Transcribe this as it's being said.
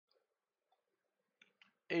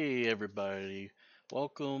Hey everybody,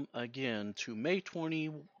 welcome again to May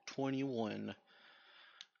 2021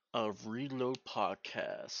 of Reload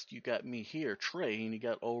Podcast. You got me here, Trey, and you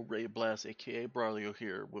got old Ray Blast, aka Braulio,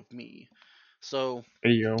 here with me. So,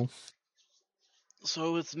 Hey yo.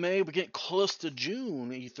 so it's May, we're getting close to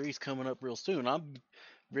June. E3's coming up real soon. I'm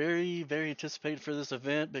very anticipated for this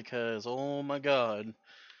event because, oh my god,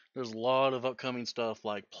 there's a lot of upcoming stuff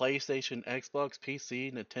like PlayStation, Xbox,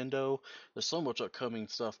 PC, Nintendo. There's so much upcoming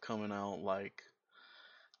stuff coming out, like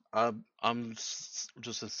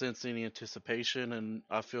just sensing the anticipation, and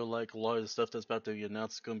I feel like a lot of the stuff that's about to be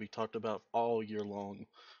announced is going to be talked about all year long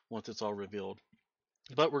once it's all revealed.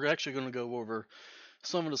 But we're actually going to go over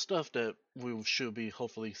some of the stuff that we should be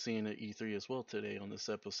hopefully seeing at E3 as well today on this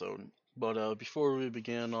episode. But before we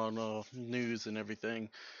begin on news and everything,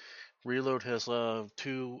 Reload has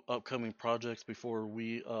two upcoming projects before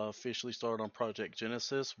we officially start on Project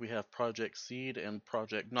Genesis. We have Project Seed and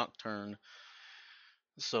Project Nocturne.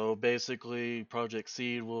 So basically, Project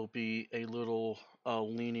Seed will be a little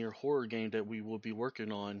linear horror game that we will be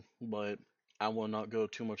working on, but I will not go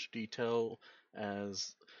too much detail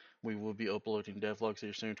as we will be uploading devlogs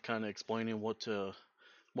here soon, kind of explaining what to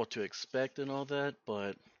expect and all that.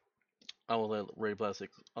 But I will let Ray Blast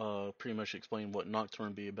pretty much explain what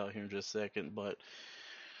Nocturne be about here in just a second. But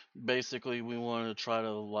basically, we want to try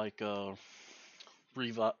to like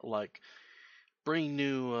bring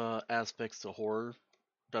new aspects to horror.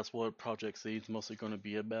 That's what Project Seed's mostly going to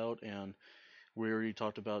be about, and we already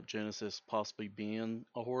talked about Genesis possibly being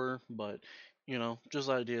a horror, but just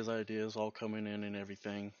ideas, all coming in and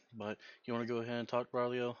everything. But you want to go ahead and talk,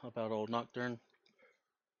 Braulio, about old Nocturne?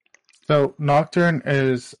 So Nocturne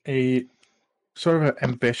is a sort of an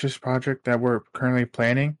ambitious project that we're currently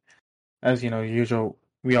planning. As usual,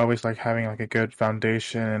 we always like having like a good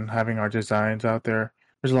foundation and having our designs out there.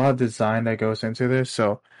 There's a lot of design that goes into this.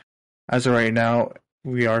 So as of right now,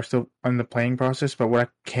 we are still in the planning process. But what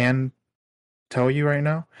I can tell you right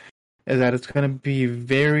now is that it's gonna be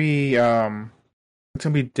very it's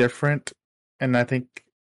gonna be different, and I think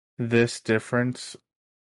this difference,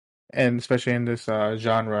 and especially in this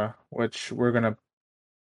genre, which I'm gonna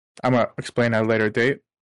explain at a later date,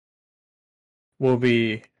 will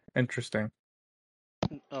be interesting.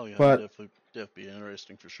 Oh yeah, But definitely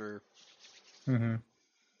interesting for sure. mhm,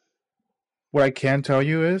 what I can tell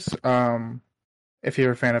you is, if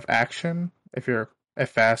you're a fan of action, if you're a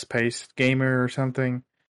fast-paced gamer or something,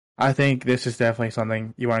 I think this is definitely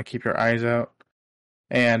something you want to keep your eyes out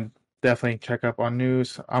and definitely check up on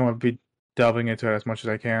news. I'm gonna be delving into it as much as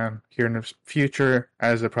I can here in the future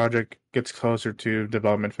as the project gets closer to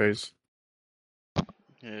development phase.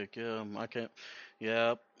 Heck yeah, I can't.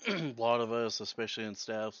 Yeah, a lot of us, especially in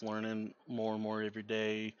staff, learning more and more every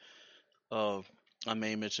day. Uh, I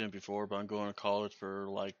may mention it before, but I'm going to college for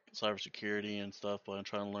like cybersecurity and stuff, but I'm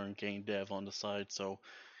trying to learn game dev on the side. So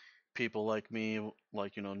people like me,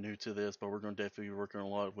 like new to this, but we're going to definitely be working a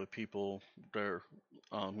lot with people that are,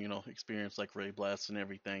 experienced like Ray Blast and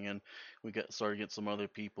everything, and we got started getting some other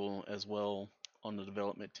people as well on the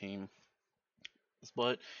development team.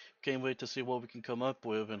 But can't wait to see what we can come up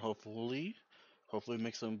with, and hopefully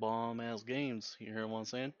make some bomb ass games. You hear what I'm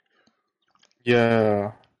saying?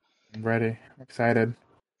 Yeah, I'm ready. I'm excited.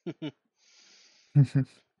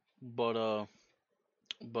 but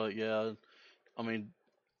but yeah, I mean,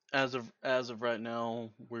 as of right now,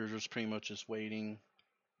 we're just pretty much just waiting,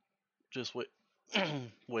 just wait,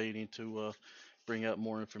 waiting to bring out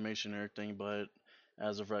more information and everything. But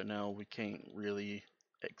as of right now, we can't really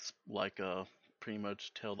pretty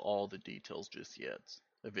much tell all the details just yet.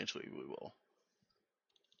 Eventually, we will.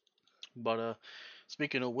 But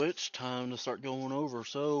speaking of which, time to start going over.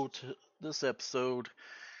 So to this episode,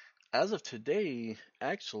 as of today,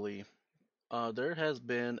 actually, there has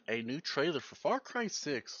been a new trailer for Far Cry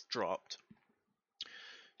 6 dropped,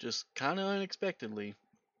 just kind of unexpectedly.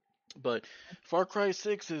 But Far Cry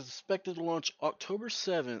 6 is expected to launch October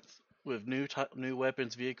 7th with new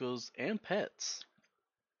weapons, vehicles, and pets.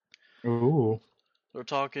 Ooh. They're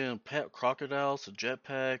talking pet crocodiles to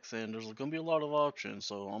jetpacks, and there's going to be a lot of options.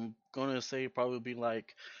 So I'm going to say probably be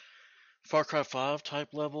like Far Cry 5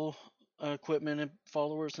 type level equipment and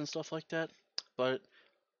followers and stuff like that. But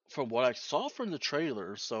from what I saw from the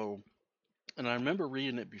trailer, and I remember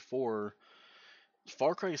reading it before,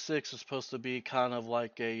 Far Cry 6 is supposed to be kind of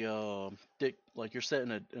like like you're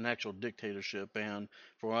setting an actual dictatorship, and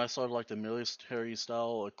from what I saw, like the military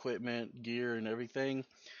style equipment, gear, and everything,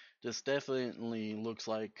 this definitely looks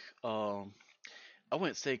like I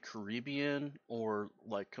wouldn't say Caribbean or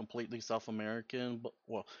like completely South American, but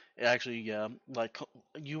well, actually, yeah, like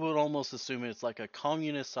you would almost assume it's like a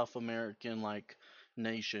communist South American, like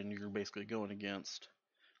nation you're basically going against.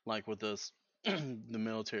 Like with this, the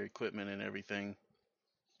military equipment and everything.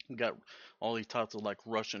 You got all these types of like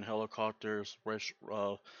Russian helicopters,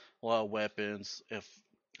 a lot of weapons. If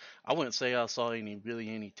I wouldn't say I saw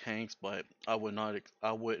any tanks, but I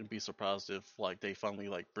wouldn't be surprised if like they finally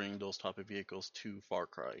like bring those type of vehicles to Far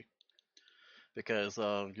Cry because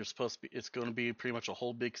you're supposed to be it's going to be pretty much a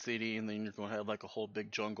whole big city, and then you're going to have like a whole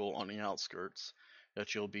big jungle on the outskirts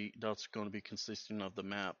that's going to be consisting of the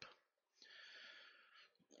map.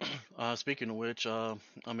 Speaking of which, I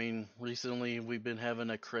mean, recently we've been having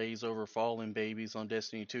a craze over fallen babies on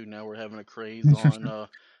Destiny 2. Now we're having a craze on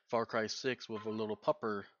Far Cry 6 with a little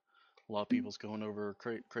pupper. A lot of people's going over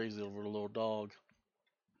crazy over the little dog.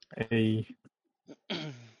 Hey.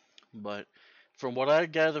 But from what I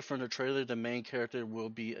gather from the trailer, the main character will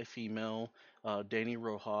be a female, Dani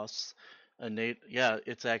Rojas. Yeah,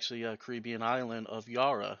 it's actually a Caribbean island of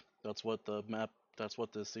Yara. That's what the map. That's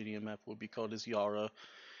what the CDM map would be called, is Yara.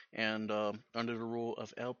 And under the rule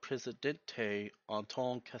of El Presidente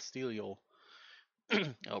Anton Castillo.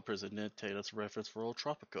 El Presidente, that's a reference for El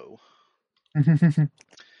Tropico. In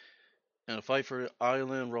a fight for the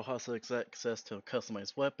island, Rojas has access to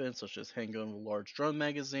customized weapons such as handgun with a large drum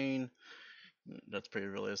magazine. That's pretty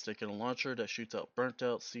realistic. And a launcher that shoots out burnt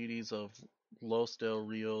out CDs of Los Del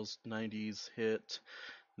Rio's 90s hit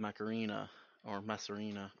Macarena or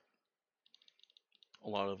Macarena. A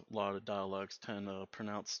lot of dialogues tend to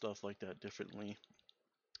pronounce stuff like that differently.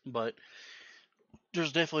 But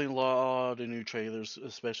there's definitely a lot of new trailers,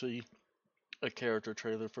 especially a character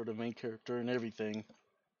trailer for the main character and everything.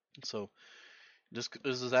 So this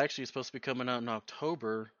is actually supposed to be coming out in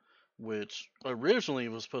October, which originally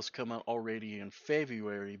was supposed to come out already in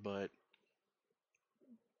February, but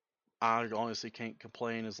I honestly can't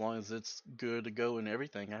complain as long as it's good to go and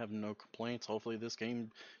everything. I have no complaints. Hopefully this game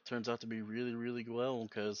turns out to be really, really well,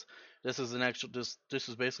 because this is an actual this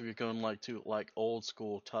is basically going like to like old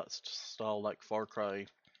school style like Far Cry.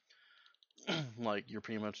 Like you're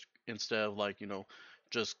pretty much, instead of like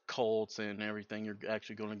just cults and everything, you're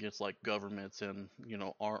actually going against like governments and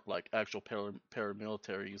aren't like actual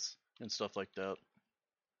paramilitaries and stuff like that.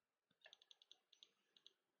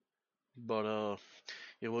 But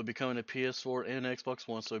it will be coming to PS4 and Xbox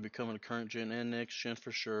One, so it'll be coming to current gen and next gen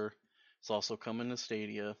for sure. It's also coming to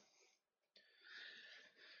Stadia.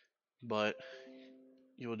 But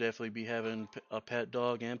you will definitely be having a pet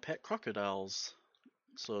dog and pet crocodiles.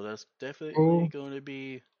 So that's Oh. definitely going to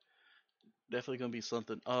be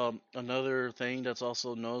something. Another thing that's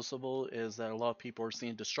also noticeable is that a lot of people are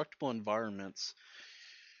seeing destructible environments.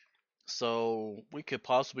 So we could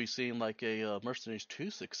possibly see like a Mercenaries 2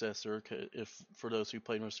 successor. If for those who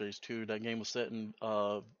played Mercenaries 2, that game was set in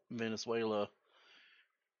Venezuela,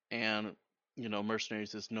 and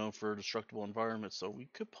Mercenaries is known for destructible environments. So we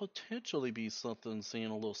could potentially be seeing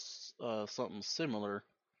a little something similar,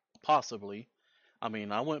 possibly. I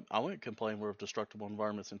mean, I wouldn't complain with destructible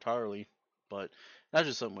environments entirely, but that's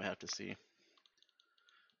just something we have to see.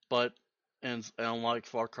 But and unlike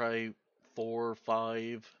Far Cry 4,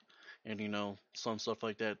 5, and some stuff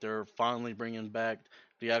like that, they're finally bringing back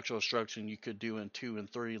the actual destruction you could do in 2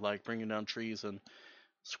 and 3, like bringing down trees and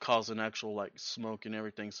causing actual like smoke and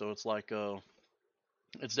everything. So it's like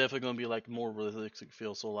it's definitely going to be like more realistic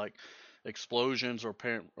feel. So like explosions are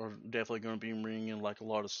definitely going to be bringing like a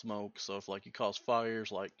lot of smoke. So if like you cause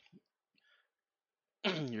fires, like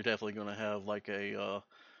you're definitely going to have like a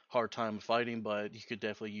hard time fighting, but you could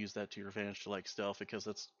definitely use that to your advantage to like stealth, because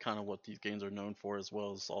that's kind of what these games are known for, as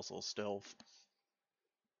well as also stealth.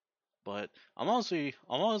 But I'm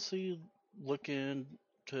honestly looking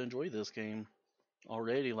to enjoy this game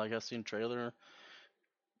already. Like I've seen trailer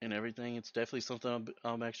and everything. It's definitely something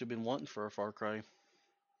I've actually been wanting for a Far Cry.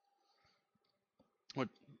 What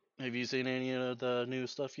have you seen any of the new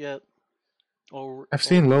stuff yet? I've Or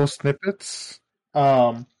seen little snippets.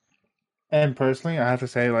 Um, and personally, I have to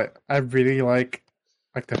say, like, I really like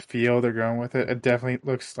the feel they're going with it. It definitely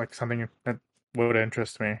looks like something that would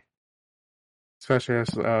interest me, especially as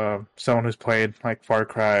someone who's played like Far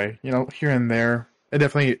Cry, here and there.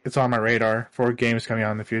 It's on my radar for games coming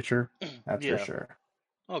out in the future. That's for yeah, sure.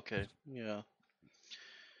 okay, yeah.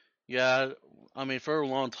 Yeah, I mean, for a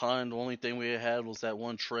long time, the only thing we had was that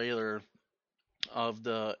one trailer of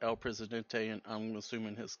the El Presidente, and I'm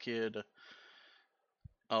assuming his kid.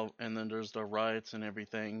 Oh, and then there's the riots and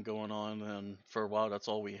everything going on, and for a while that's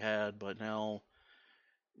all we had. But now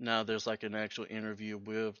there's like an actual interview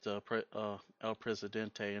with the El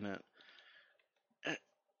Presidente, and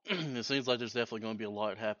it seems like there's definitely going to be a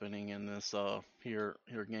lot happening in this here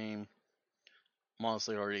game. I'm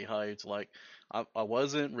honestly already hyped. Like I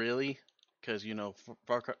wasn't really. because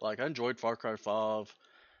Far Cry, like I enjoyed Far Cry 5,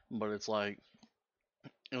 but it's like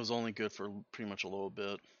it was only good for pretty much a little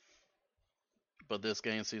bit. But this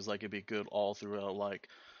game seems like it'd be good all throughout. Like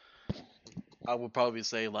I would probably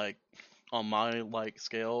say like on my like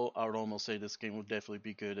scale, I would almost say this game would definitely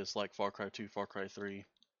be good as like Far Cry 2, Far Cry 3.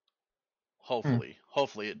 Hmm.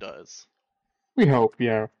 Hopefully it does. We hope,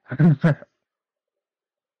 yeah.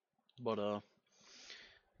 But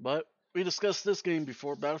but we discussed this game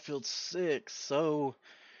before, Battlefield 6. So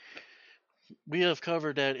we have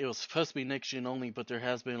covered that it was supposed to be next gen only, but there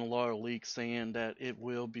has been a lot of leaks saying that it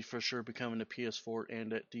will be for sure becoming a PS4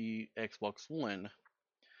 and at the Xbox One.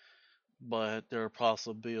 But their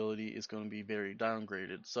possibility is going to be very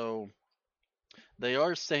downgraded. So they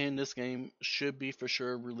are saying this game should be for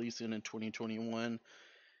sure releasing in 2021.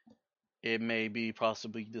 It may be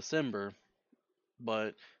possibly December, but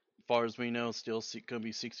as far as we know, it's still going to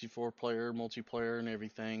be 64 player multiplayer and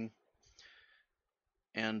everything.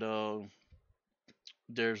 And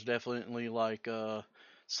there's definitely like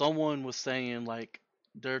someone was saying like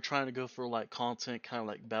they're trying to go for like content kind of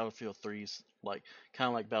like Battlefield 3's like kind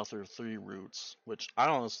of like Battlefield 3 roots, which I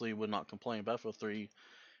honestly would not complain. Battlefield 3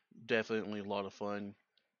 definitely a lot of fun,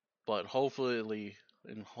 but hopefully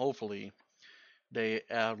they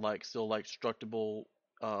add like still like structurable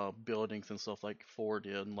buildings and stuff like 4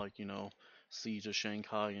 did, like Siege of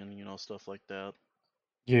Shanghai and stuff like that.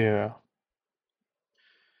 Yeah.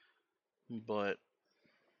 But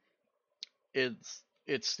it's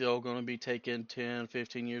still going to be taking 10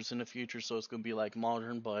 15 years in the future, so it's going to be like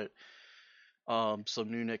modern, but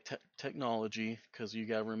some new technology, because you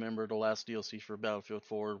got to remember the last DLC for Battlefield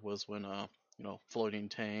 4 was when floating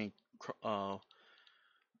tank,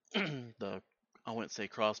 the I wouldn't say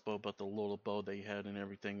crossbow, but the little bow they had and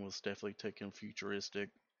everything was definitely taken futuristic.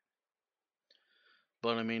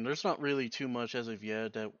 But I mean, there's not really too much as of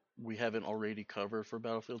yet that we haven't already covered for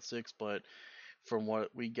Battlefield 6. But from what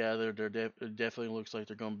we gathered, it definitely looks like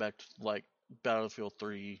they're going back to like Battlefield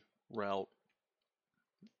 3 route,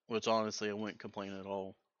 which honestly I wouldn't complain at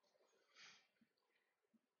all.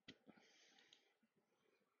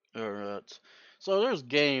 Alright. So there's a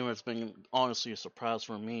game that's been honestly a surprise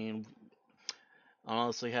for me, and I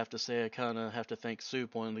honestly have to say I kind of have to thank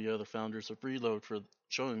Soup, one of the other founders of Reload, for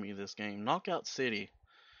showing me this game. Knockout City.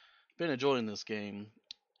 Been enjoying this game.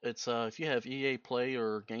 It's if you have EA Play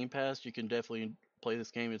or Game Pass, you can definitely play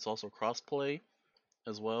this game. It's also cross-play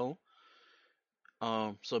as well.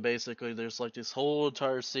 So basically, there's like this whole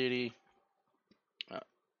entire city,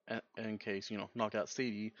 in case Knockout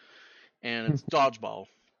City, and it's dodgeball.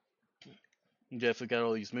 You definitely got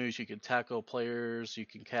all these moves. You can tackle players, you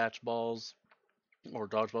can catch balls, or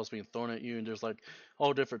dodgeballs being thrown at you, and there's like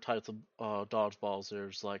all different types of dodgeballs.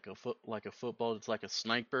 There's like a football. It's like a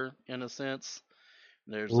sniper in a sense.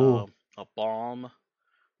 There's Ooh. a bomb.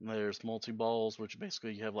 There's multi balls, which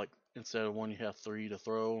basically you have like instead of one, you have three to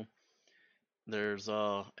throw. There's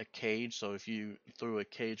a cage, so if you threw a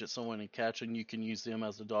cage at someone and catch them, you can use them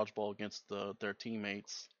as a dodgeball against their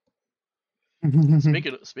teammates.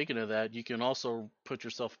 Speaking of that, you can also put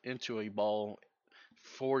yourself into a ball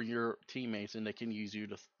for your teammates, and they can use you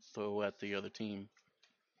to throw at the other team.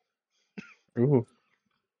 Ooh.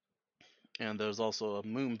 And there's also a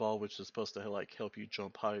moon ball, which is supposed to like help you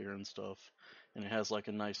jump higher and stuff. And it has like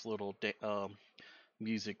a nice little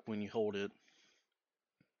music when you hold it.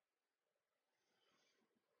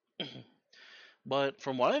 But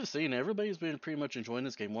from what I've seen, everybody's been pretty much enjoying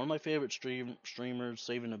this game. One of my favorite streamers,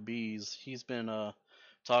 Saving the Bees, he's been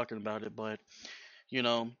talking about it. But you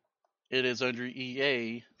know, it is under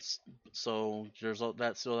EA, so there's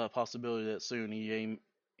that still that possibility that soon EA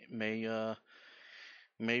may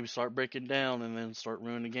maybe start breaking down and then start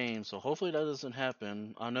ruining the game. So hopefully that doesn't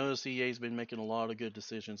happen. I know EA's been making a lot of good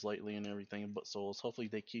decisions lately and everything, but so hopefully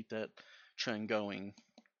they keep that trend going.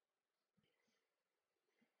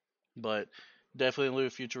 But definitely a little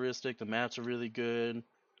futuristic. The maps are really good.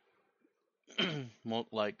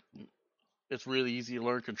 Like it's really easy to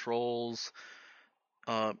learn controls.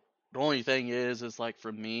 The only thing is like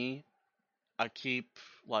for me, I keep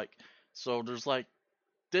like so there's like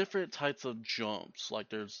different types of jumps. Like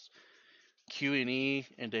there's Q and E,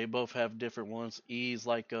 and they both have different ones. E's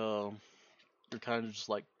like you're kind of just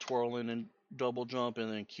like twirling and double jump, and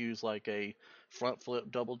then Q's like a front flip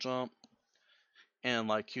double jump. And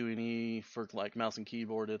like Q and E for like mouse and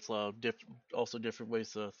keyboard, it's also different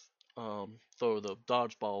ways to throw the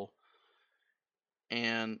dodgeball.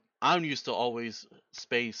 And I'm used to always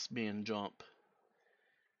space being jump,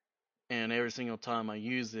 and every single time I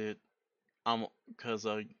use it, I'm because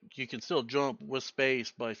you can still jump with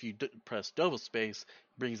space, but if you press double space,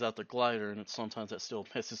 it brings out the glider, and sometimes that still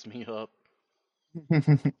messes me up.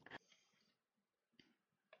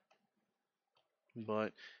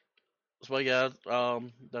 But so yeah,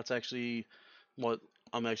 that's actually what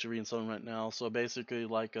I'm actually reading something right now. So basically,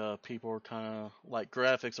 like people are kind of like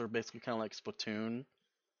graphics are basically kind of like Splatoon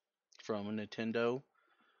from Nintendo.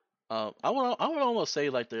 I would almost say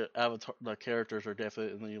like the characters are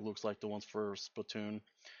definitely looks like the ones for Splatoon.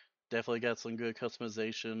 Definitely got some good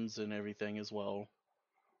customizations and everything as well.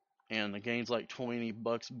 And the game's like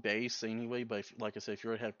 $20 base anyway. But if, like I said, if you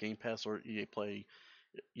already have Game Pass or EA Play,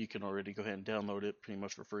 you can already go ahead and download it pretty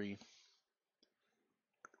much for free.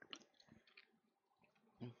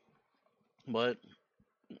 But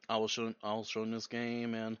I was showing this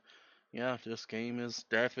game, and yeah, this game is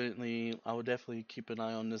definitely. I would definitely keep an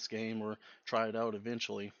eye on this game or try it out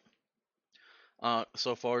eventually.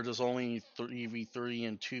 So far there's only 3v3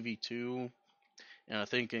 and 2v2, and I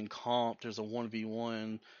think in comp there's a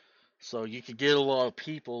 1v1. So you could get a lot of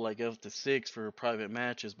people, like up to 6 for private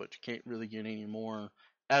matches, but you can't really get any more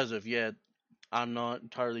as of yet. I'm not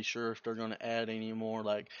entirely sure if they're going to add any more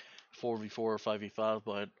like 4v4 or 5v5,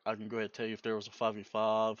 but I can go ahead and tell you if there was a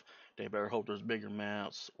 5v5, they better hope there's bigger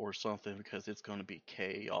maps or something because it's going to be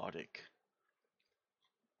chaotic.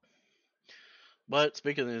 But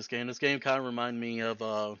speaking of this game kind of reminded me of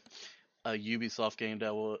a Ubisoft game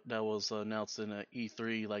that was announced in a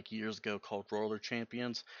E3 like years ago called Roller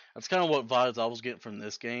Champions. That's kind of what vibes I was getting from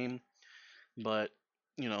this game, but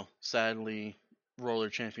sadly, Roller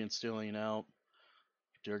Champions still ain't out.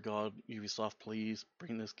 Dear God, Ubisoft, please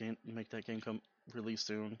bring this game, make that game come release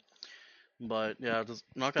soon. But yeah,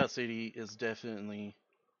 Knockout City is definitely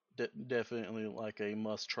like a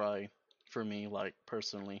must try for me, like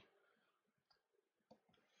personally.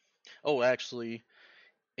 Oh, actually,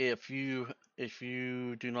 if you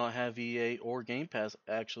do not have EA or Game Pass,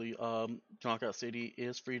 actually, Knockout City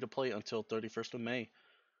is free to play until 31st of May.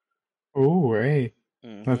 Oh, hey,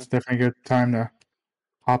 Mm-hmm. that's definitely a good time to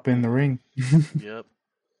hop in the ring. Yep.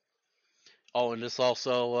 Oh, and this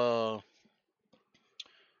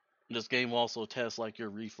game also tests like your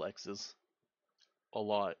reflexes a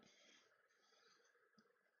lot.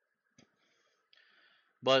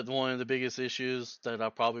 But one of the biggest issues that I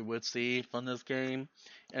probably would see from this game,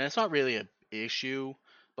 and it's not really an issue,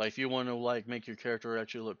 but if you want to like make your character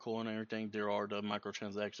actually look cool and everything, there are the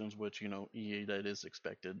microtransactions, which EA that is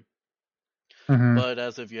expected. Hmm. But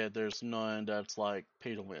as of yet, there's none that's like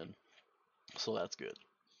pay to win, so that's good.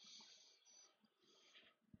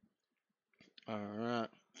 All right.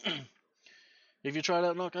 Have you tried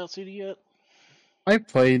out Knockout City yet? I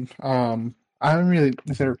played. I haven't really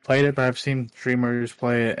considered played it, but I've seen streamers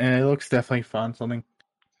play it, and it looks definitely fun. Something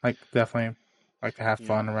like definitely like to have Yeah.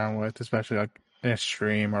 fun around with, especially like in a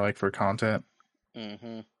stream or like for content.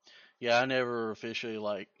 Mhm. Yeah, I never officially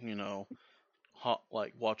like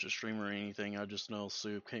watch a stream or anything. I just know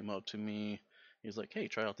Soup came up to me. He's like, "Hey,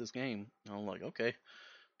 try out this game." And I'm like, "Okay."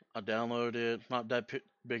 I downloaded it. Not that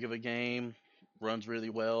big of a game. Runs really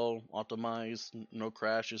well, optimized, no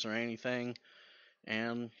crashes or anything,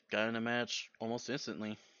 and got in a match almost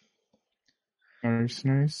instantly. Nice,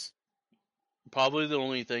 nice. Probably the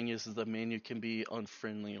only thing is the menu can be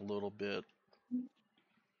unfriendly a little bit.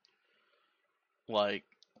 Like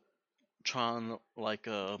trying like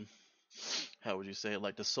how would you say it?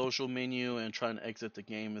 Like the social menu and trying to exit the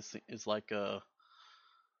game is like a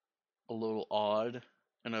little odd.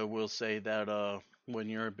 And I will say that when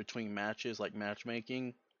you're in between matches, like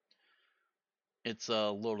matchmaking, it's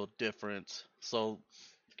a little different. So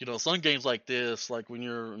some games like this, like when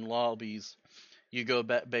you're in lobbies, you go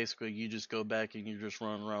back. Basically, you just go back and you just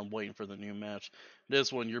run around waiting for the new match.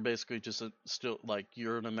 This one, you're basically just still like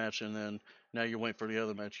you're in a match, and then now you're waiting for the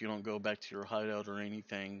other match. You don't go back to your hideout or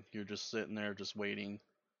anything. You're just sitting there, just waiting.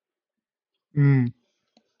 Mm.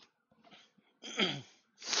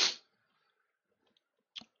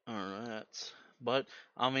 All right, but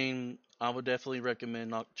I mean, I would definitely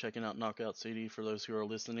recommend checking out Knockout City for those who are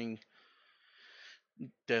listening.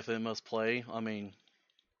 Definitely must play. I mean,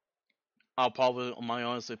 I'll probably, in my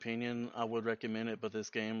honest opinion, I would recommend it. But this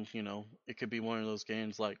game, it could be one of those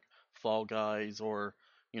games like Fall Guys or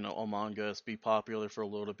Among Us, be popular for a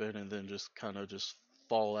little bit and then just kind of just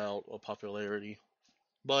fall out of popularity.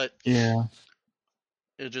 But Yeah.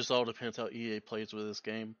 it just all depends how EA plays with this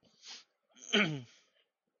game.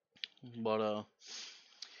 But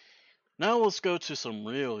now let's go to some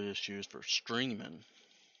real issues for streaming.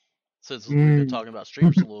 Since we've been Mm. talking about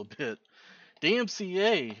streamers a little bit,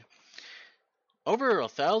 DMCA over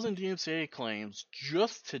 1,000 DMCA claims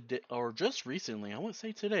just today or just recently. I wouldn't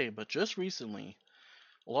say today, but just recently.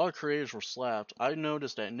 A lot of creators were slapped. I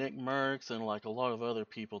noticed that Nick Merckx and like a lot of other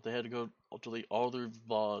people, they had to go delete all their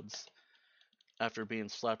VODs after being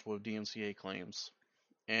slapped with DMCA claims.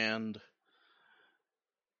 And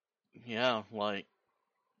yeah, like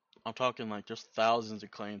I'm talking like there's thousands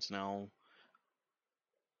of claims now.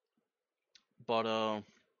 But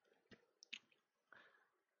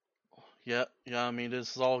yeah, I mean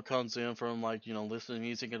this all comes in from like, listening to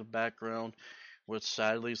music in the background, which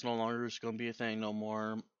sadly is no longer is gonna be a thing no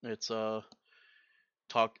more. It's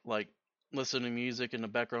talk like listening to music in the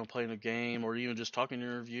background playing a game or even just talking to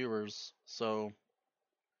your viewers. So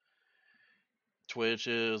Twitch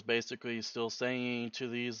is basically still saying to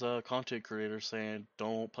these content creators, saying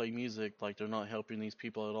don't play music, like they're not helping these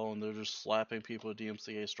people at all, and they're just slapping people with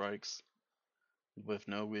DMCA strikes with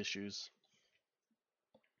no issues.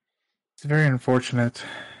 It's very unfortunate,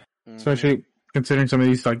 Mhm. especially considering some of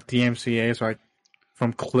these like DMCA's like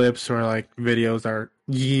from clips or like videos that are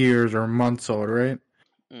years or months old, right?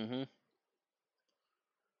 Mhm.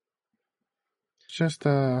 It's just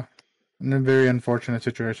a very unfortunate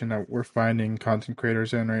situation that we're finding content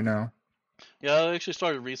creators in right now. Yeah, I actually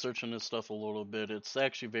started researching this stuff a little bit. It's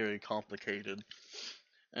actually very complicated,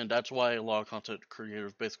 and that's why a lot of content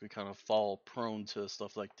creators basically kind of fall prone to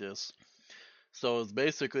stuff like this. So it's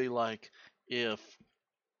basically like if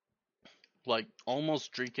like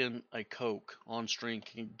almost drinking a Coke on stream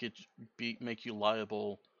can make you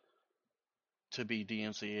liable to be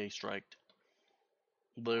DMCA striked.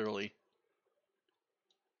 Literally,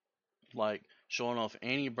 like showing off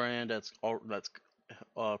any brand that's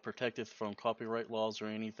protected from copyright laws or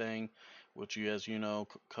anything, which as you know,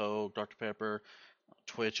 Coke, Dr Pepper,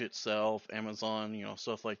 Twitch itself, Amazon,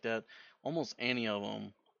 stuff like that. Almost any of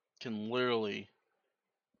them can literally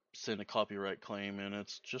send a copyright claim, and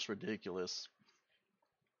it's just ridiculous.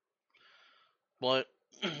 But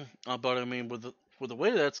but I mean, with the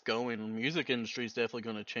way that's going, the music industry is definitely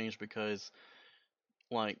going to change because,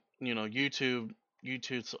 like,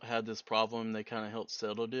 YouTube's had this problem. They kind of helped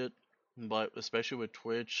settled it, but especially with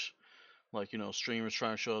Twitch, like streamers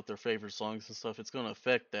trying to show up their favorite songs and stuff, it's going to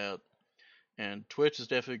affect that. And Twitch is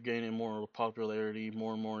definitely gaining more popularity,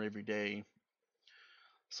 more and more every day.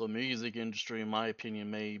 So music industry, in my opinion,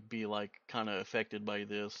 may be like kind of affected by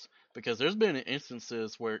this because there's been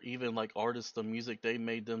instances where even like artists, the music they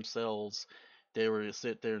made themselves, they were to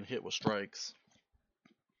sit there and hit with strikes.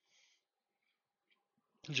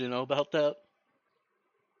 Did you know about that?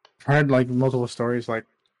 I've heard like multiple stories like,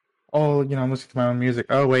 oh, I'm listening to my own music.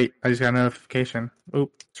 Oh wait, I just got a notification.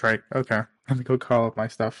 Oop, strike. Okay. Let me go call up my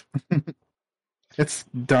stuff. It's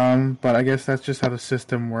dumb, but I guess that's just how the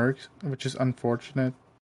system works, which is unfortunate.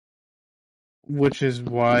 Which is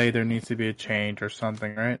why there needs to be a change or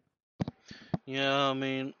something, right? Yeah, I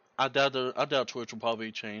mean, I doubt Twitch will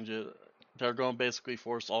probably change it. They're going to basically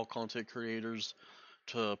force all content creators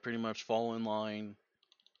to pretty much fall in line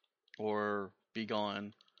or be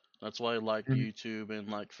gone. That's why like Mm. YouTube and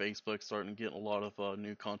like Facebook starting to get a lot of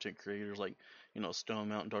new content creators like Stone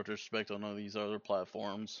Mountain, Doctor Respect on all these other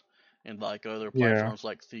platforms, and like other Yeah. platforms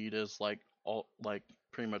like Thetas, like all like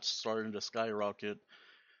pretty much starting to skyrocket.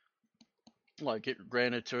 Like it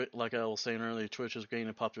granted to it, like I was saying earlier, Twitch is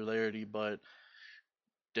gaining popularity, but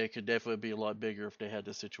they could definitely be a lot bigger if they had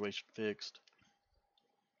the situation fixed.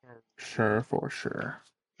 Sure, for sure.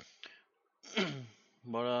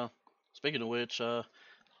 But speaking of which,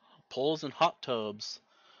 pools and hot tubs.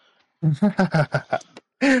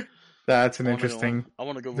 That's an interesting I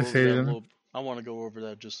want to go over that a decision. little. I want to go over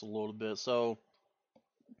that just a little bit. So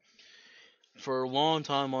for a long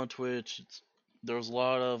time on Twitch, there was a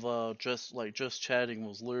lot of just chatting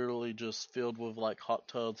was literally just filled with like hot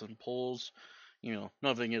tubs and pools.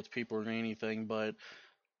 Nothing against people or anything, but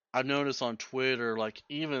I noticed on Twitter, like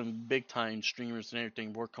even big time streamers and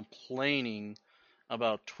everything were complaining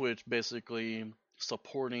about Twitch basically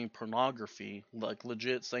supporting pornography, like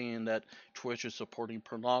legit saying that Twitch is supporting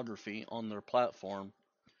pornography on their platform.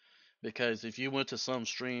 Because if you went to some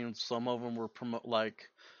streams, some of them were like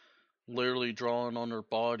literally drawing on their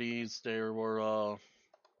bodies. They were,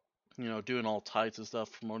 doing all types of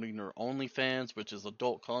stuff, promoting their OnlyFans, which is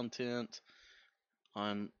adult content,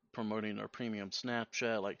 on promoting their premium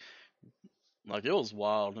Snapchat. Like it was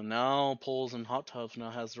wild. And now pools and hot tubs now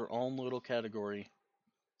has their own little category.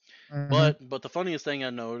 Mm-hmm. But the funniest thing I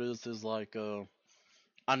noticed is like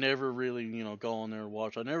I never really go on there and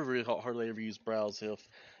watch. I never really hardly ever use browse. If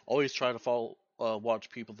always try to follow watch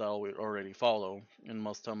people that I already follow, and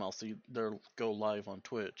most time I'll see their go live on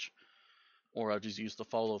Twitch, or I just use the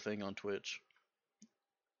follow thing on Twitch.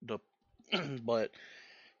 The but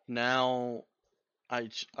now I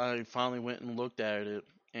finally went and looked at it,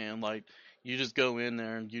 and like you just go in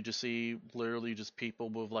there and you just see literally just people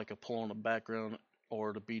with like a pool in the background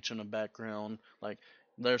or the beach in the background. Like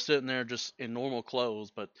They're sitting there just in normal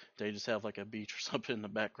clothes, but they just have like a beach or something in the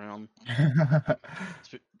background.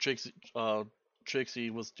 Trixie, Trixie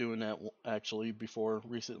was doing that actually before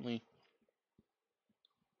recently.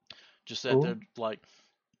 Just sat there Cool. like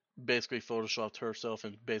basically photoshopped herself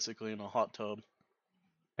and basically in a hot tub.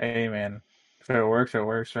 Hey man, if it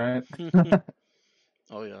works, right?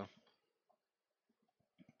 Oh yeah,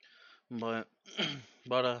 but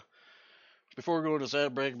but before we go into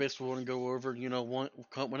that break, basically want to go over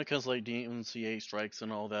when it comes to like DMCA strikes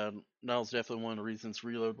and all that. That was definitely one of the reasons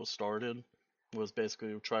Reload was started. Was basically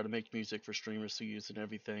to try to make music for streamers to use and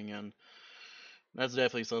everything, and that's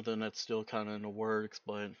definitely something that's still kind of in the works.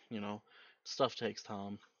 But stuff takes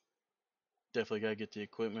time. Definitely gotta get the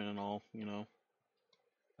equipment and all.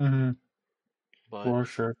 Hmm. But For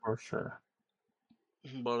sure, for sure.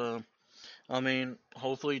 but I mean,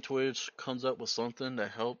 hopefully Twitch comes up with something to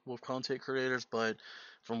help with content creators. But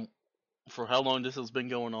from for how long this has been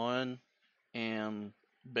going on, and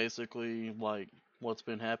basically like what's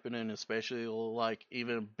been happening, especially like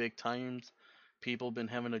even big times, people been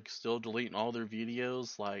having to still deleting all their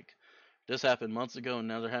videos. Like this happened months ago, and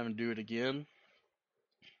now they're having to do it again,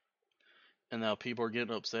 and now people are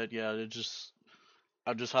getting upset. Yeah,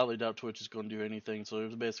 I just highly doubt Twitch is going to do anything. So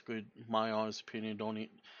it's basically my honest opinion.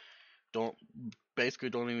 Don't basically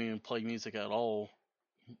don't even play music at all.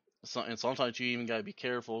 And sometimes you even gotta be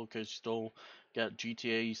careful because you still got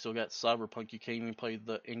GTA, you still got Cyberpunk. You can't even play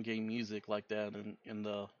the in-game music like that in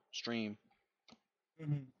the stream.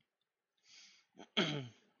 Mhm.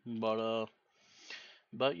 but uh,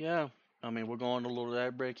 but yeah, I mean we're going to a little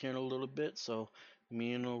ad break here in a little bit, so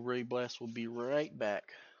me and Ray Blast will be right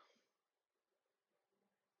back.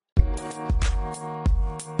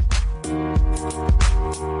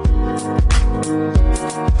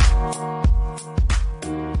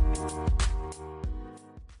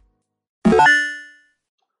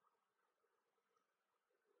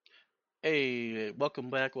 Hey, welcome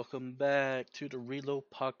back to the Reload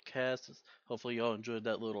Podcast. Hopefully y'all enjoyed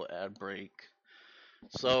that little ad break.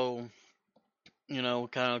 So, kind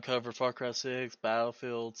of covered Far Cry 6,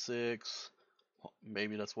 Battlefield 6.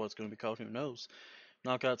 Maybe that's what it's going to be called. Who knows?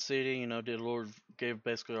 Knockout City, did a little, gave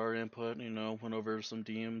basically our input. Went over some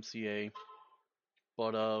DMCA.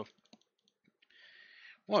 But I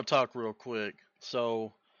want to talk real quick.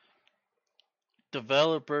 So,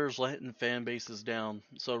 developers letting fan bases down.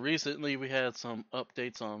 So recently we had some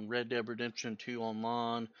updates on Red Dead Redemption 2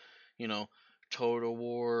 Online. You know, Total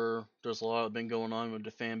War. There's a lot been going on with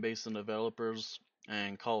the fan base and developers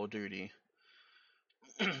and Call of Duty.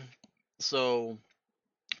 So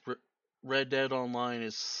Red Dead Online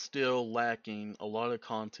is still lacking a lot of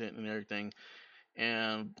content and everything,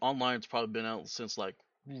 and online's probably been out since like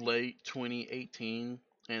late 2018,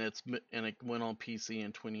 and it went on PC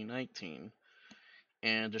in 2019,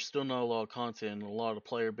 and there's still not a lot of content, and a lot of the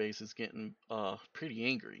player base is getting pretty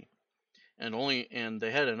angry. And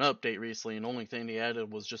they had an update recently, and the only thing they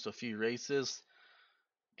added was just a few races,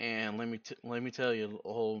 and let me tell you,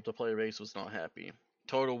 the player base was not happy.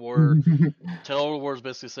 Total War Total War is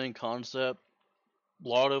basically the same concept. A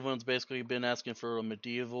lot of them's basically been asking for a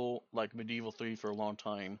Medieval 3 for a long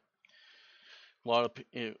time. A lot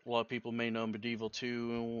of people may know Medieval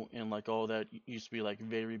 2 and like all that used to be like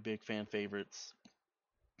very big fan favorites,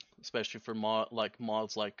 especially for mods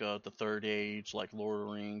like the Third Age, like Lord of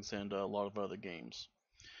the Rings, and a lot of other games.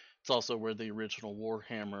 It's also where the original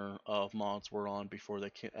Warhammer of mods were on before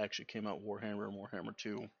they actually came out Warhammer and Warhammer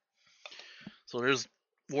 2. So there's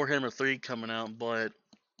Warhammer 3 coming out, but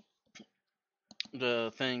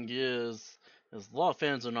the thing is a lot of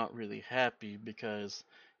fans are not really happy because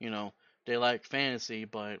you know they like fantasy,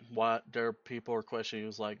 but why their people are questioning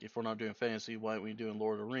is like if we're not doing fantasy, why aren't we doing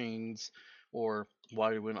Lord of the Rings, or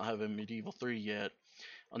why do we not have a Medieval 3 yet?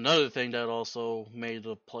 Another thing that also made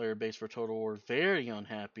the player base for Total War very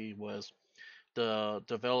unhappy was the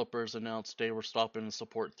developers announced they were stopping to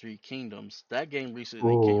support Three Kingdoms. That game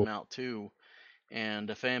recently came Oh. out too, and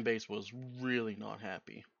the fan base was really not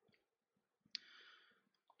happy.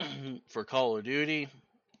 For Call of Duty,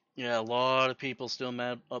 yeah, a lot of people still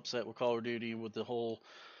upset with Call of Duty with the whole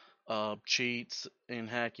cheats and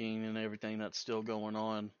hacking and everything that's still going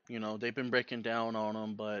on. They've been breaking down on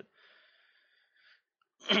them, but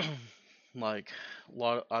like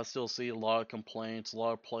I still see a lot of complaints. A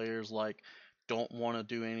lot of players like don't want to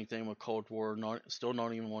do anything with Cold War. Not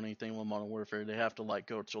even want anything with Modern Warfare. They have to like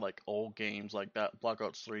go to like old games like Black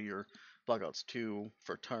Ops 3 or Black Ops 2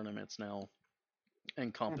 for tournaments now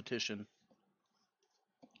and competition.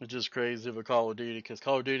 Which is crazy for Call of Duty because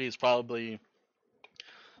Call of Duty is probably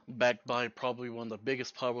backed by probably one of the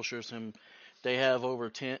biggest publishers and They have over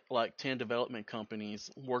 10 development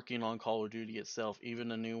companies working on Call of Duty itself, even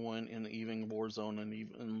the new one, and even Warzone, and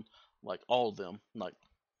even like all of them. Like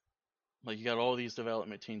you got all these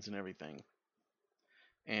development teams and everything,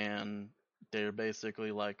 and they're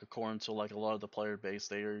basically like, according to like a lot of the player base,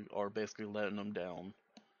 they are basically letting them down,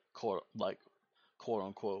 quote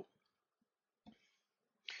unquote.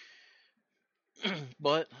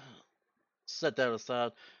 But set that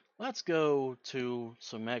aside, let's go to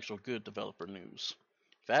some actual good developer news.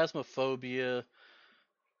 Phasmophobia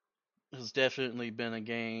has definitely been a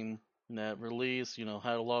game that released, had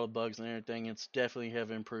a lot of bugs and everything. It's definitely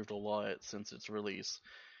have improved a lot since its release.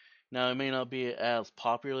 Now it may not be as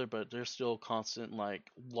popular, but there's still constant, like,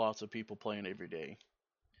 lots of people playing every day.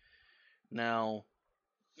 Now,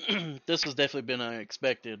 this has definitely been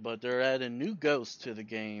unexpected, but they're adding new ghosts to the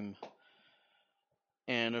game,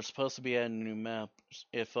 and they're supposed to be adding new maps.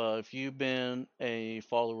 If you've been a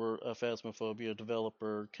follower of Phasmophobia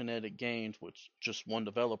developer Kinetic Games, which just one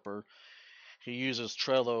developer, he uses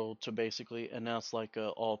Trello to basically announce like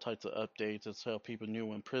all types of updates. It's how people knew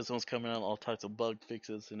when Prism's coming out, all types of bug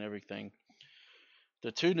fixes and everything.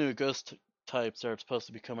 The two new ghost types that are supposed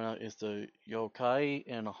to be coming out is the yokai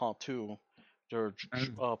and the hantu. They're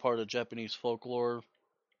part of the Japanese folklore,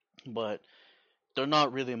 but they're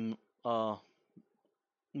not really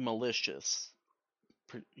malicious,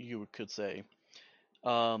 you could say.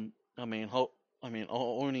 I mean,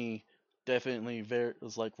 Oni definitely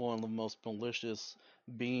is like one of the most malicious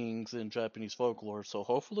beings in Japanese folklore. So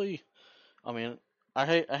hopefully, I mean, I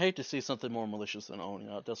hate to see something more malicious than Oni.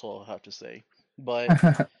 That's all I have to say. But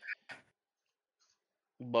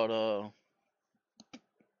but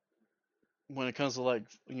when it comes to, like,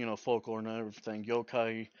 folklore and everything,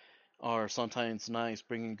 yokai are sometimes nice,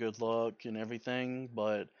 bringing good luck and everything,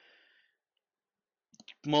 but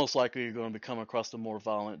most likely you're going to be coming across the more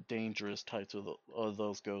violent, dangerous types of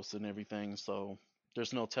those ghosts and everything. So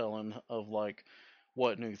there's no telling of like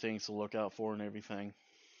what new things to look out for and everything.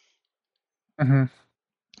 Mhm.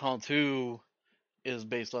 Hantu is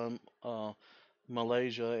based on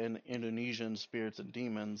Malaysia and Indonesian spirits and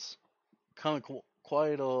demons. Kind of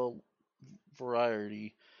quite a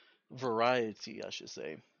variety, I should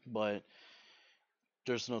say. But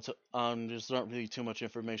there's not really too much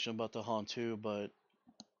information about the Hantu, but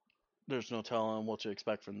there's no telling what to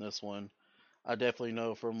expect from this one. I definitely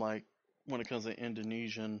know from, like, when it comes to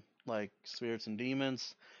Indonesian, like, spirits and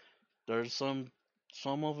demons, there's some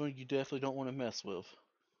of them you definitely don't want to mess with.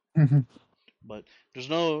 Mhm. But there's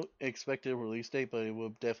no expected release date, but it will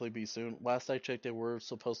definitely be soon. Last I checked, they were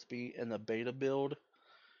supposed to be in the beta build,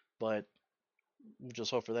 but we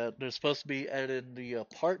just hope for that. They're supposed to be added the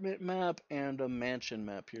apartment map and a mansion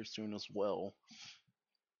map here soon as well.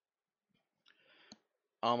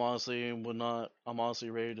 I'm honestly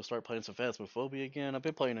ready to start playing some Phasmophobia again. I've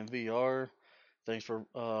been playing in VR. Thanks for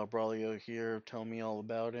Braulio here telling me all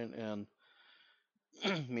about it, and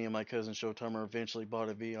me and my cousin Showtimer eventually bought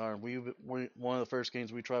a VR. We one of the first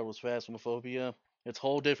games we tried was Phasmophobia. It's a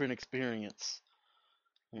whole different experience,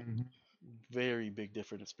 Mhm. very big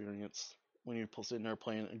different experience when you're sitting there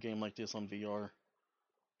playing a game like this on VR.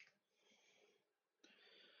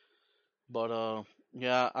 But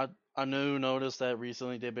yeah, I noticed that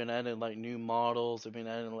recently they've been adding like new models. They've been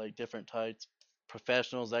adding like different types.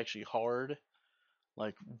 Professional is actually hard,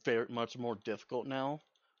 like very much more difficult now.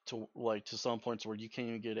 To some points where you can't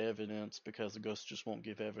even get evidence because the ghost just won't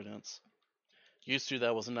give evidence. Used to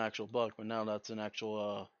that was an actual bug, but now that's an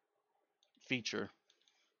actual feature.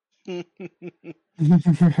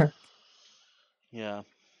 Yeah.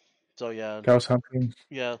 So yeah, Ghost hunting.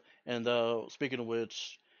 yeah. And speaking of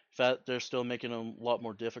which, they're still making them a lot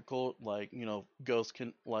more difficult. Like, ghosts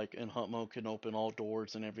can, like, in hunt mode, can open all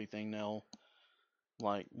doors and everything now.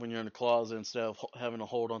 Like when you're in a closet, instead of having to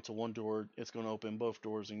hold onto one door, it's going to open both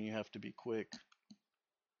doors, and you have to be quick.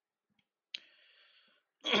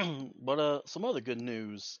 But some other good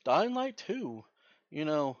news: Dying Light 2. You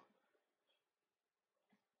know,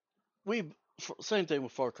 we same thing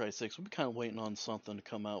with Far Cry 6. We've been kind of waiting on something to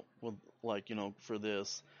come out with, like, for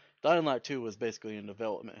this. Dying Light 2 was basically in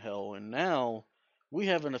development hell, and now we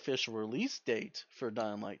have an official release date for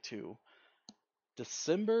Dying Light 2,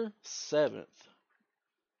 December 7th.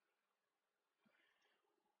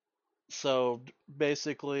 So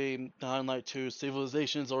basically, Dying Light 2,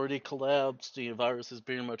 civilization's already collapsed, the virus has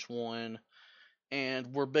pretty much won,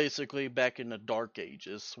 and we're basically back in the dark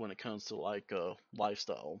ages when it comes to, like,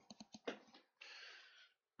 lifestyle.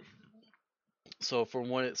 So from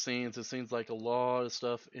what it seems like a lot of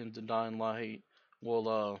stuff in the Dying Light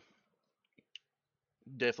will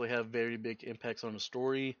definitely have very big impacts on the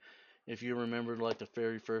story, If you remember, like the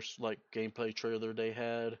very first like gameplay trailer they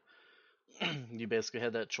had, you basically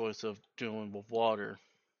had that choice of doing with water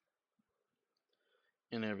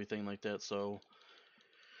and everything like that. So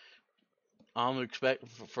I'm expect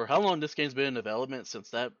for how long this game's been in development since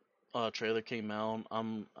that trailer came out.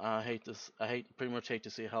 I hate this. I hate pretty much hate to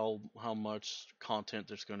see how much content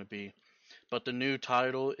there's going to be. But the new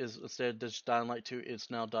title is instead of just Dying Light 2, it's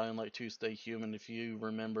now Dying Light 2 Stay Human. If you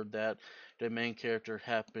remembered that, the main character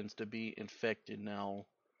happens to be infected now.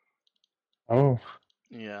 Oh.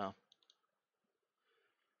 Yeah,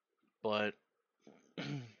 but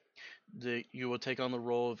you will take on the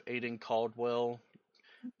role of Aiden Caldwell,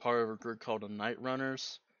 part of a group called the Night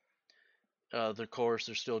Runners. The course,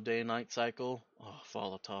 there's still day and night cycle. Oh,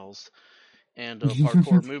 volatiles. And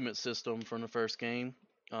parkour movement system from the first game.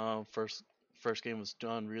 First game was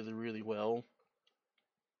done really really well,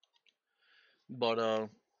 but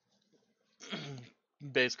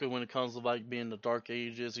basically when it comes to like being the Dark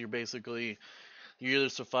Ages, you either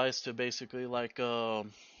suffice to basically like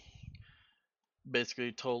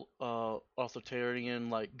basically total authoritarian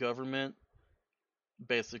like government,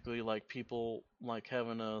 basically like people like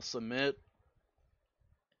having to submit,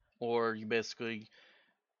 or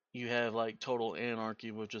you have like total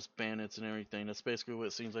anarchy with just bandits and everything. That's basically what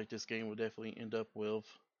it seems like this game would definitely end up with.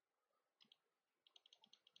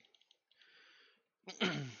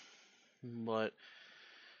 But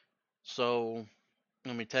so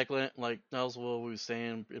I mean, Techland, like that was what we were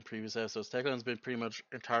saying in previous episodes. Techland's been pretty much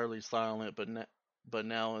entirely silent, but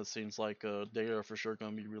now it seems like they are for sure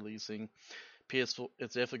going to be releasing PS4.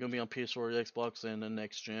 It's definitely going to be on PS4, Xbox, and the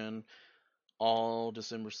next gen, all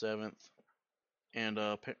December 7th. And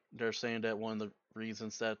they're saying that one of the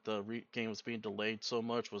reasons that the game was being delayed so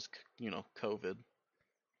much was, COVID.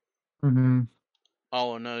 Hmm.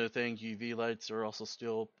 Oh, another thing, UV lights are also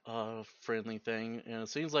still a friendly thing, and it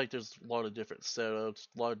seems like there's a lot of different setups,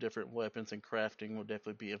 a lot of different weapons, and crafting will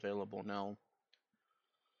definitely be available now.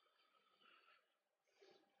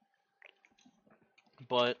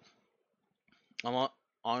 But I'm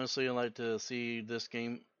honestly I'd like to see this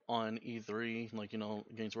game on E3, like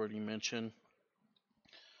games already mentioned.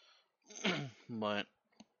 But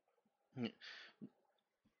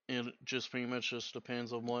it just pretty much just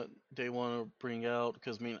depends on what they want to bring out.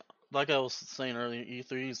 Because I mean, like I was saying earlier,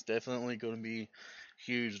 E3 is definitely going to be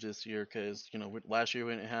huge this year. Because last year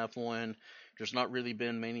we didn't have one. There's not really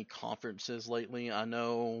been many conferences lately. I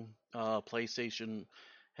know PlayStation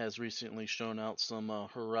has recently shown out some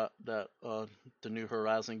the new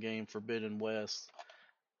Horizon game, Forbidden West.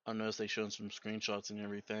 I noticed they showed some screenshots and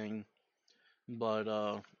everything,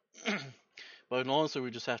 but but honestly,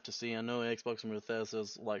 we just have to see. I know Xbox and Bethesda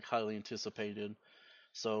is like highly anticipated,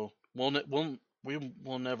 so we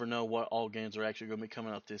will never know what all games are actually going to be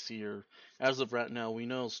coming out this year. As of right now, we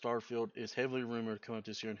know Starfield is heavily rumored to come out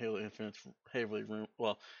this year, and Halo Infinite's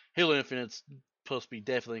Halo Infinite's supposed to be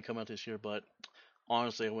definitely come out this year, but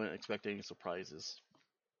honestly, I wouldn't expect any surprises.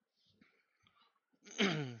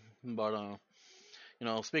 But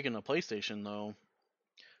speaking of PlayStation though,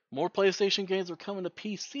 more PlayStation games are coming to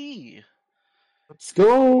PC. Let's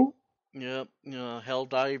go. Yep,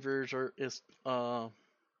 Helldivers are is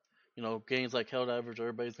games like Helldivers,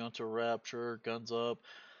 everybody's going to Rapture, Guns Up,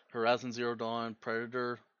 Horizon Zero Dawn,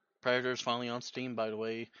 Predator. Predator's finally on Steam, by the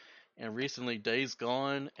way, and recently Days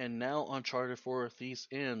Gone, and now Uncharted 4: Thief's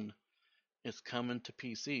End is coming to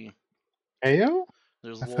PC. Ayo?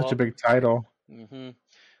 There's a That's such a lot. big title. hmm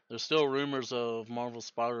There's still rumors of Marvel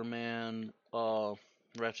Spider-Man,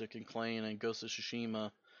 Ratchet and Clank, and Ghost of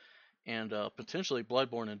Tsushima, and potentially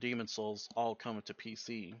Bloodborne and Demon Souls all coming to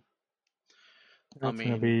PC. I That's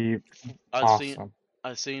gonna mean, be I've seen awesome.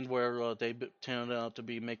 I've seen where they turned out to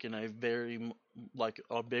be making a like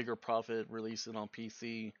a bigger profit releasing on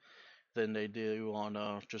PC than they do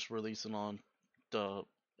on just releasing on the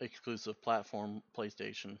exclusive platform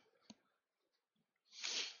PlayStation.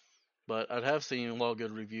 But I have seen a lot of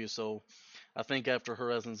good reviews, so I think after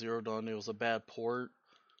Horizon Zero Dawn it was a bad port,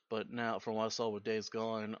 but now from what I saw with Days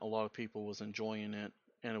Gone, a lot of people was enjoying it,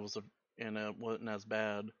 and it wasn't as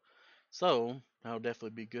bad. So that'll definitely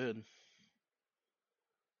be good.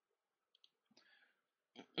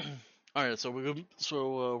 All right, we're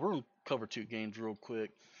gonna cover two games real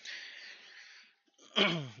quick.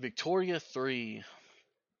 Victoria 3.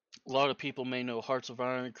 A lot of people may know Hearts of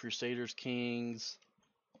Iron, Crusaders Kings,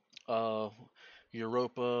 uh,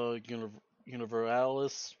 Europa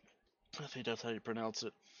Universalis. I think that's how you pronounce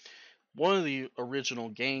it. One of the original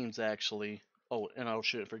games, actually. Oh, and I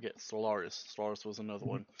shouldn't forget Stellaris. Stellaris was another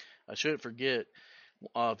one. I shouldn't forget.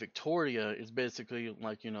 Victoria is basically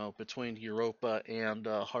like between Europa and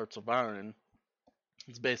Hearts of Iron.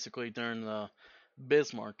 It's basically during the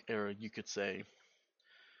Bismarck era, you could say.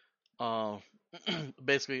 Uh,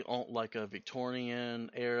 basically like a Victorian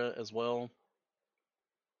era as well,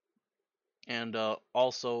 and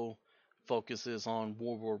also focuses on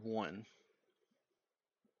World War One.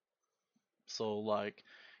 So like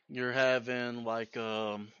you're having like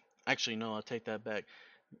actually no, I take that back.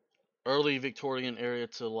 Early Victorian era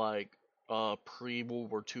to like pre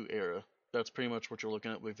World War Two era. That's pretty much what you're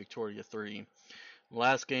looking at with Victoria 3.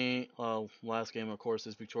 Last game of course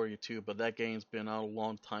is Victoria 2, but that game's been out a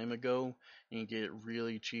long time ago and you get it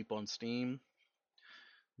really cheap on Steam.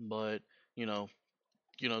 But you know,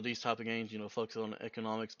 these type of games, focus on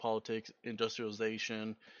economics, politics,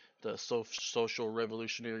 industrialization, the social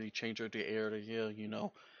revolutionary change of the area,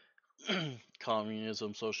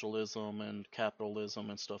 communism, socialism, and capitalism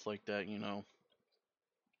and stuff like that.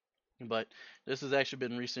 But this has actually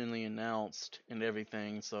been recently announced and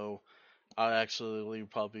everything, so I actually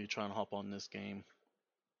probably try and hop on this game.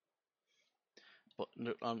 But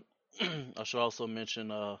I should also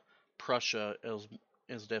mention Prussia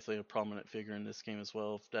is definitely a prominent figure in this game as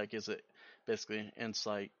well. That gives it basically an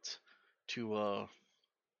insight to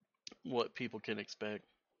what people can expect.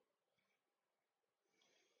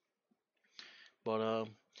 But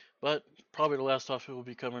but probably the last topic we'll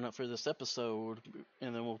be covering up for this episode,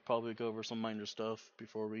 and then we'll probably go over some minor stuff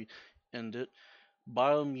before we end it.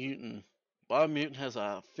 Biomutant. Biomutant has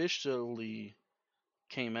officially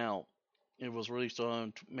came out. It was released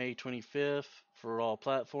on May 25th for all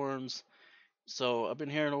platforms. So I've been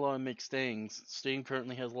hearing a lot of mixed things. Steam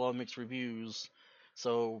currently has a lot of mixed reviews.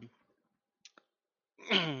 So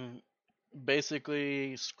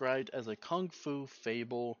basically described as a kung fu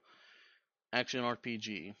fable action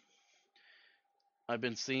RPG. I've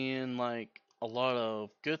been seeing like a lot of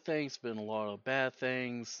good things, been a lot of bad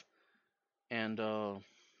things, and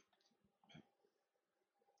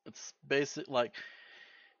it's basically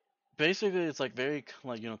it's like very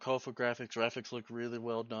like colorful graphics. Graphics look really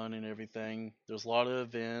well done and everything. There's a lot of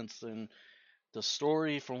events, and the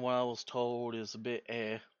story from what I was told is a bit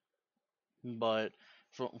but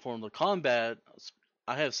from the combat,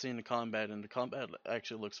 I have seen the combat, and the combat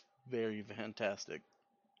actually looks very fantastic.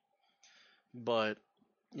 But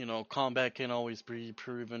combat can always be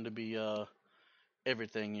proven to be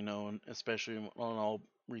everything, and especially on all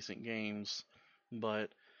recent games. But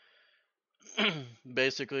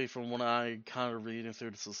basically, from what I kind of reading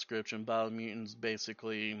through the subscription, Biomutant's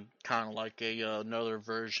basically kind of like another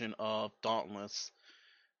version of Dauntless.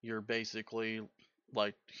 You're basically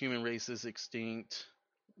like human race is extinct,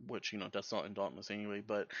 which that's not in Dauntless anyway.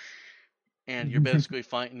 But and you're basically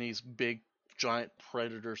fighting these big giant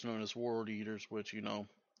predators known as world eaters, which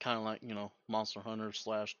kind of like Monster Hunter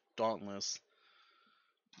slash Dauntless,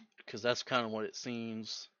 because that's kind of what it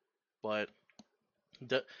seems. But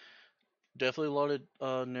de- definitely a lot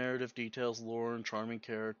of narrative details, lore, and charming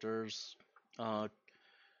characters. Uh,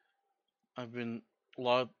 I've been a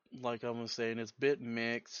lot, like I was saying, it's a bit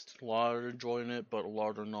mixed. A lot are enjoying it, but a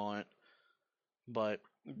lot are not. But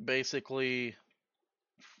basically,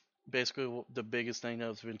 basically, the biggest thing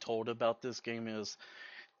that's been told about this game is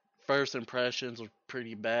first impressions are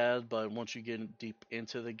pretty bad, but once you get deep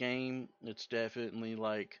into the game, it's definitely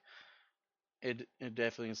like it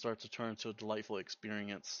definitely starts to turn to a delightful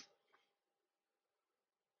experience.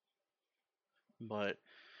 But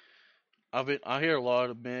I hear a lot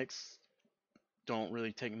of mix. Don't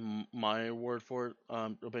really take my word for it.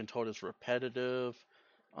 I've been told it's repetitive.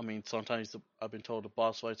 I mean, sometimes I've been told the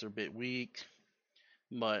boss fights are a bit weak,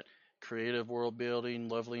 but creative world building,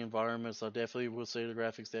 lovely environments. I definitely will say the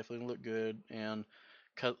graphics definitely look good, and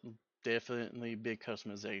cut definitely big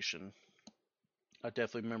customization. I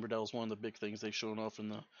definitely remember that was one of the big things they showed off in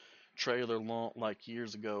the trailer long like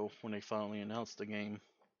years ago when they finally announced the game.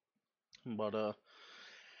 But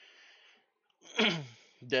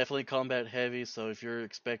definitely combat heavy, so if you're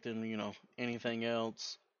expecting, anything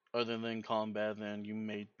else other than combat, then you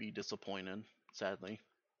may be disappointed, sadly.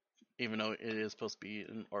 Even though it is supposed to be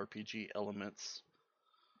an RPG elements.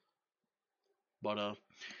 But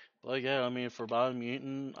yeah, I mean for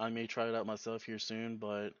Biomutant, I may try it out myself here soon,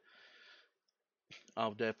 but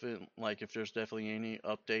I'll definitely like if there's definitely any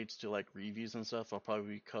updates to like reviews and stuff, I'll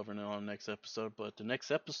probably be covering it on the next episode. But the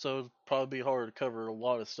next episode probably be hard to cover a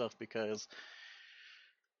lot of stuff because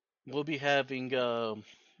we'll be having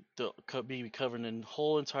be covering the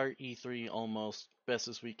whole entire E3 almost best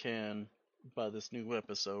as we can by this new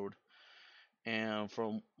episode. And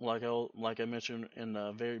from like I mentioned in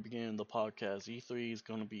the very beginning of the podcast, E3 is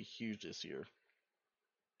going to be huge this year.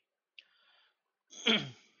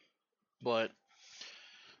 but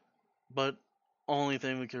but only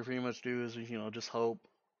thing we can pretty much do is just hope.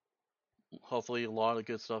 Hopefully, a lot of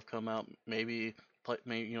good stuff come out. Maybe some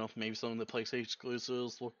of the PlayStation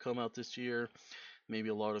exclusives will come out this year. Maybe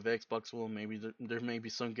a lot of Xbox will. Maybe there may be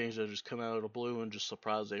some games that just come out of the blue and just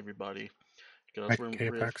surprise everybody. Because Like when Rift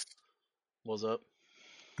Apex. was up.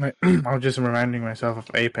 I was just reminding myself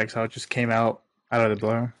of Apex, how it just came out of the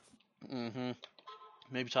blue.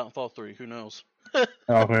 Maybe Titanfall 3. Who knows?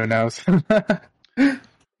 Oh, who knows?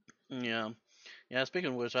 Yeah. Yeah, speaking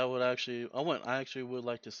of which, I actually would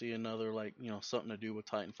like to see another something to do with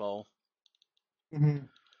Titanfall. Mhm.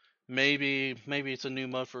 Maybe it's a new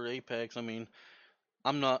mode for Apex. I mean,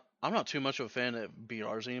 I'm not too much of a fan of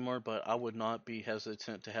BRs anymore, but I would not be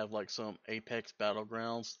hesitant to have like some Apex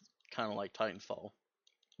battlegrounds, kind of like Titanfall,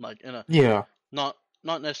 like in a Yeah. not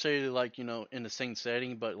not necessarily like in the same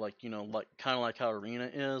setting, but like like kind of like how Arena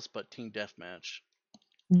is, but team deathmatch.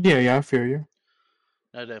 Yeah, I feel you.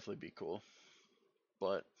 That'd definitely be cool.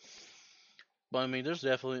 But I mean, there's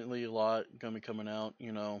definitely a lot gonna be coming out.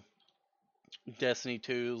 Destiny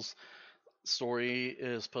 2's story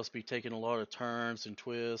is supposed to be taking a lot of turns and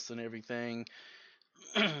twists and everything.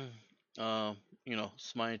 uh,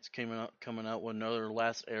 Smite coming out with another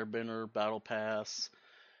Last Airbender Battle Pass.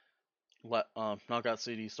 Knockout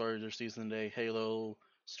City started their season today. Halo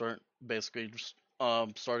basically just,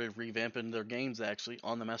 started revamping their games actually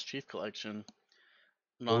on the Master Chief Collection.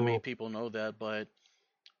 Not many Oh. people know that, but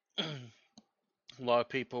a lot of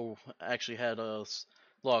people actually had a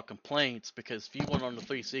lot of complaints because if you went on the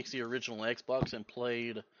 360 original Xbox and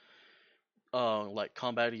played like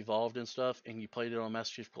Combat Evolved and stuff, and you played it on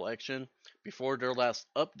Master Chief Collection, before their last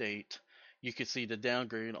update, you could see the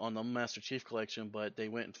downgrade on the Master Chief Collection, but they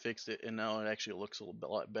went and fixed it, and now it actually looks a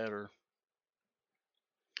lot better.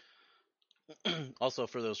 Also,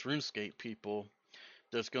 for those RuneScape people,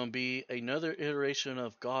 there's going to be another iteration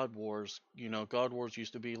of God Wars. God Wars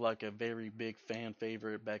used to be like a very big fan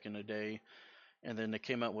favorite back in the day, and then they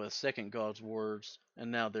came out with a second God Wars,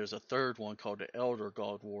 and now there's a third one called the Elder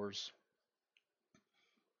God Wars.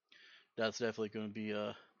 That's definitely going to be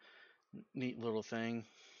a neat little thing.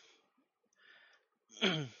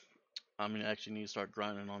 I mean, I actually need to start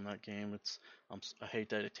grinding on that game. I hate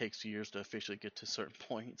that it takes years to officially get to certain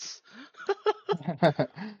points.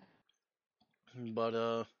 But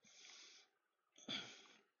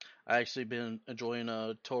I actually been enjoying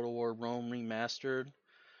Total War Rome Remastered.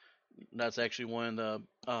 That's actually one of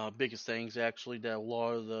the biggest things actually that a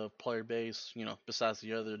lot of the player base, besides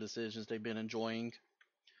the other decisions they've been enjoying.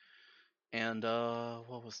 And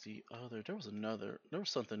what was the other? There was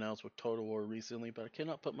something else with Total War recently, but I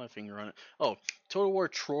cannot put my finger on it. Oh, Total War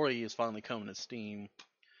Troy is finally coming to Steam.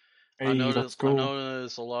 Hey, that's I cool.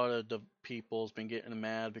 noticed a lot of the people's been getting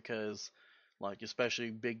mad because, like,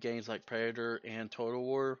 especially big games like Predator and Total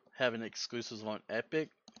War having exclusives on Epic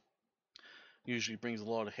usually brings a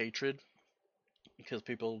lot of hatred because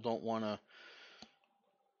people don't want to,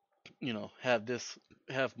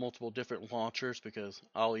 have multiple different launchers. Because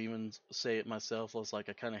I'll even say it myself. I was like,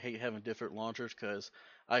 I kind of hate having different launchers because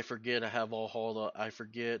I forget I have Valhalla. I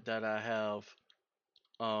forget that I have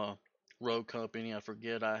uh, Rogue Company. I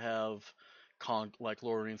forget I have like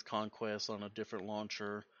Lord of the Rings Conquest on a different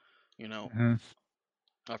launcher. You know, Hmm.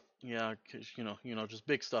 yeah, because just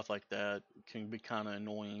big stuff like that can be kind of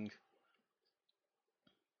annoying.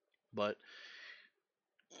 But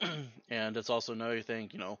and it's also another thing,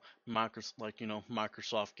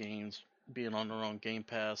 Microsoft games being on their own Game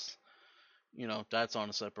Pass. That's on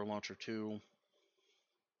a separate launcher too.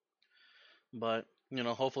 But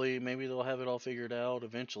hopefully maybe they'll have it all figured out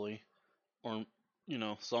eventually, or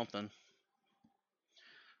something.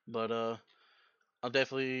 But I'll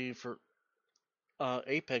definitely for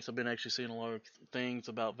Apex, I've been actually seeing a lot of things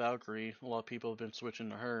about Valkyrie. A lot of people have been switching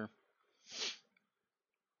to her.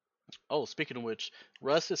 Oh, speaking of which,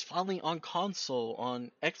 Rust is finally on console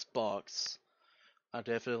on Xbox. I've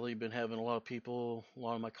definitely been having a lot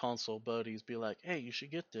of my console buddies be like, "Hey, you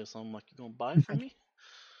should get this." I'm like, "You gonna buy it for me?"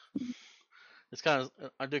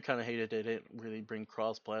 I do kind of hate it they didn't really bring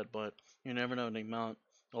crossplay, but you never know. The amount,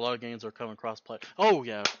 a lot of games are coming crossplay. Oh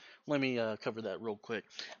yeah, let me cover that real quick.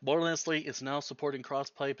 Borderlands 3 is now supporting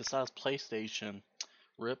crossplay besides PlayStation.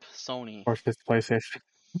 Rip Sony. Of course, it's PlayStation.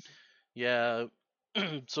 Yeah,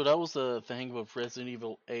 so that was the thing with Resident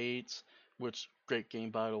Evil 8, which great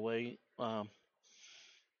game by the way.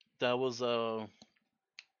 That was that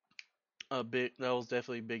was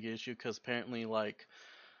definitely a big issue because apparently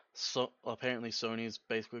apparently Sony's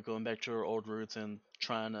basically going back to their old roots and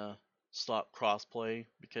trying to stop crossplay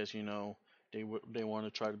because they want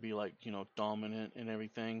to try to be like dominant and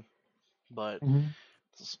everything. But Hmm.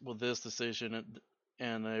 with this decision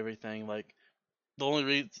and everything, like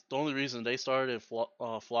the only reason they started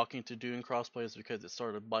flocking to doing crossplay is because it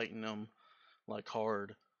started biting them like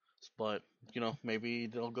hard. But maybe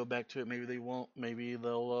they'll go back to it. Maybe they won't. Maybe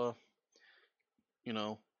they'll you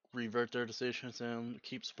know revert their decisions and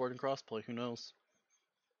keep supporting crossplay. Who knows?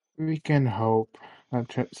 We can hope that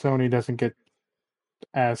Sony doesn't get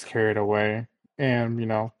as carried away, and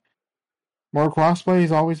more crossplay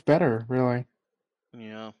is always better, really.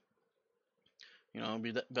 Yeah. It'll be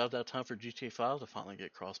about that time for GTA 5 to finally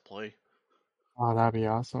get crossplay. Oh, that'd be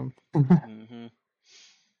awesome. hmm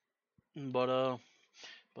But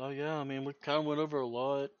yeah, I mean, we kind of went over a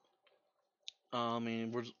lot. I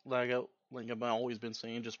mean, we're like I've always been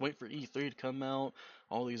saying, just wait for E3 to come out.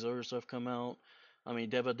 All these other stuff come out. I mean,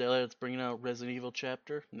 Dead by Daylight's bringing out Resident Evil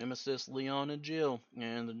Chapter, Nemesis, Leon, and Jill,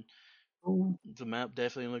 and the map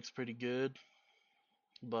definitely looks pretty good.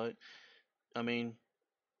 But I mean,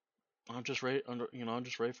 I'm just ready. I'm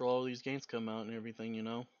just ready for all these games to come out and everything.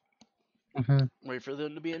 Mhm. Wait for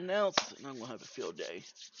them to be announced, and I'm gonna have a field day.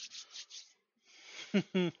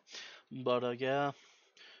 But yeah.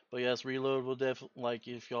 But yes, Reload will like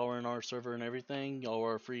if y'all are in our server and everything, y'all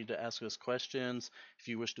are free to ask us questions. If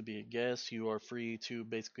you wish to be a guest, you are free to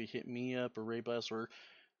basically hit me up or Rayblast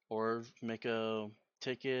or make a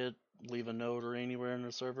ticket, leave a note or anywhere in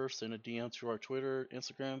the server, send a DM to our Twitter,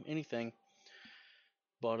 Instagram, anything.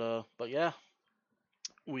 But yeah,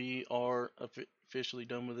 we are officially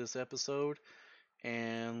done with this episode.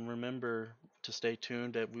 And remember to stay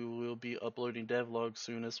tuned that we will be uploading devlogs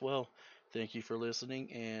soon as well. Thank you for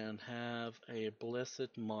listening and have a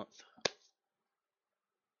blessed month.